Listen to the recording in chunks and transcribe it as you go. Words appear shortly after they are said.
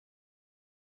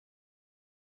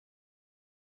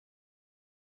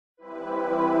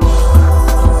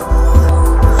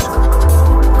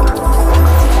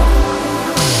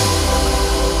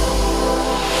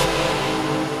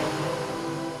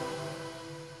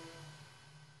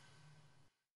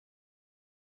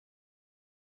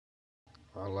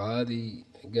والله هذه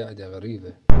قاعدة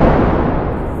غريبة.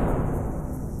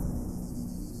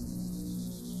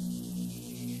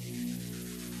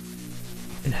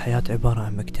 الحياة عبارة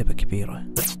عن مكتبة كبيرة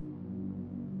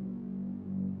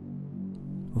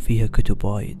وفيها كتب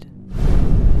وايد،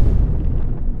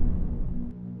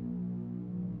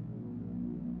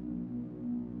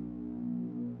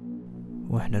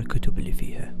 واحنا الكتب اللي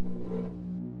فيها.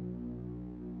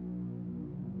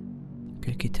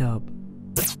 كل كتاب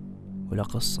ولا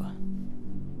قصة.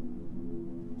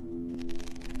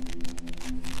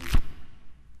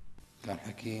 كان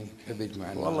حكيم يحب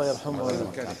مع الناس، والله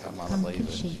يرحمه، كان طيبة.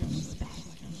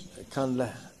 كان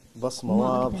له بصمة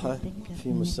واضحة في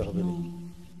مستقبلي.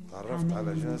 تعرفت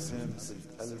على جاسم سنة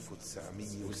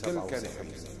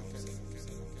 1977.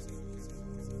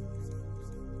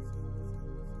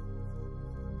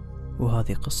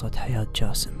 وهذه قصة حياة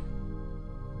جاسم.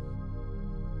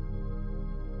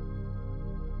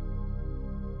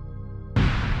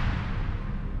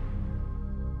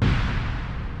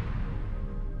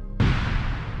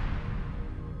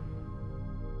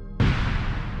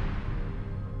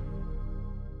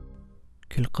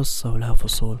 كل قصة ولها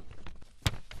فصول.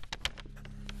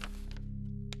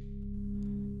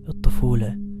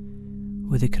 الطفولة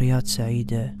وذكريات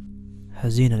سعيدة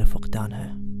حزينة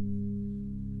لفقدانها.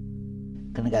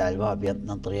 كنا قاعد على الباب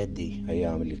ننطر يدي،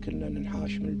 أيام اللي كنا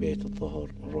ننحاش من البيت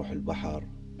الظهر نروح البحر.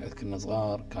 كنا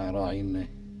صغار كان راعينا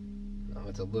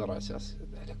نومة الظهر على أساس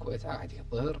الكويت عادي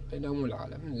الظهر ينامون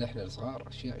العالم، اللي احنا الصغار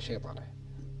شيء طالع.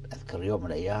 أذكر يوم من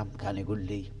الأيام كان يقول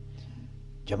لي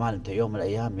جمال أنت يوم من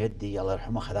الأيام يدي الله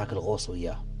يرحمه خذاك الغوص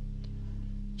وياه.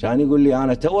 كان يقول لي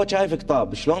أنا تو شايفك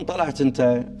طاب شلون طلعت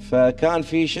أنت؟ فكان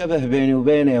في شبه بيني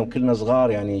وبينه يوم كنا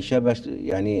صغار، يعني شبه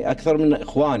يعني أكثر من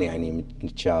إخوان، يعني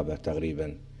نتشابه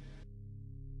تقريبا.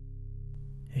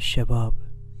 الشباب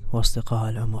واصدقاء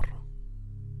العمر.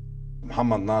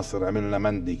 محمد ناصر عمل لنا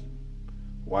مندي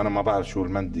وانا ما بعرف شو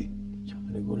المندي.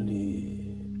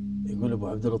 يقول ابو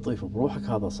عبد اللطيف بروحك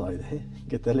هذا صايد.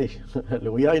 قلت له ليش؟ اللي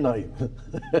وياي نايم.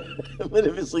 من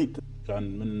بيصيد؟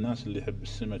 كان من الناس اللي يحب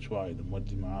السمك وايد،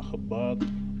 مودي معاه خباط.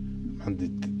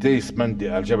 مندي تيس مندي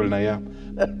قال جاب لنا اياه.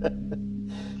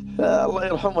 الله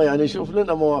يرحمه، يعني يشوف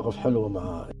لنا مواقف حلوه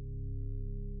معاه.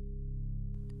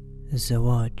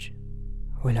 الزواج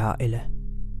والعائلة.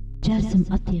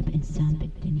 جاسم أطيب إنسان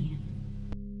بالدنيا.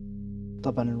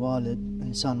 طبعا الوالد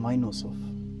إنسان ما ينوصف،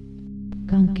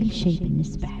 كان كل شيء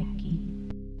بالنسبة حقي.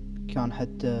 كان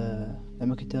حتى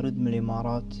لما كنت أرد من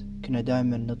الإمارات كنا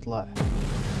دائما نطلع.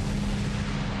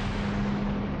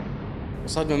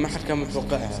 صدمة ما حد كان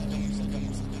متوقعها.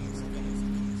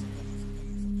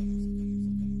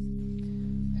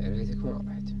 يا ريتك ما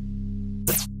رحت.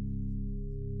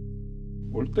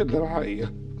 قلت له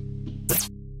رعاية.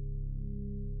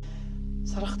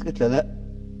 صرخت قلت له لا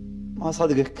ما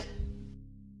صدقك.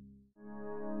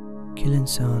 كل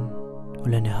إنسان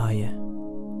وله نهاية،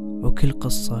 وكل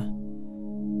قصة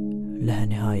لها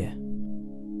نهاية،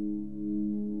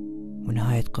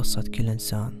 ونهاية قصة كل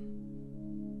إنسان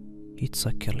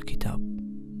يتسكر الكتاب.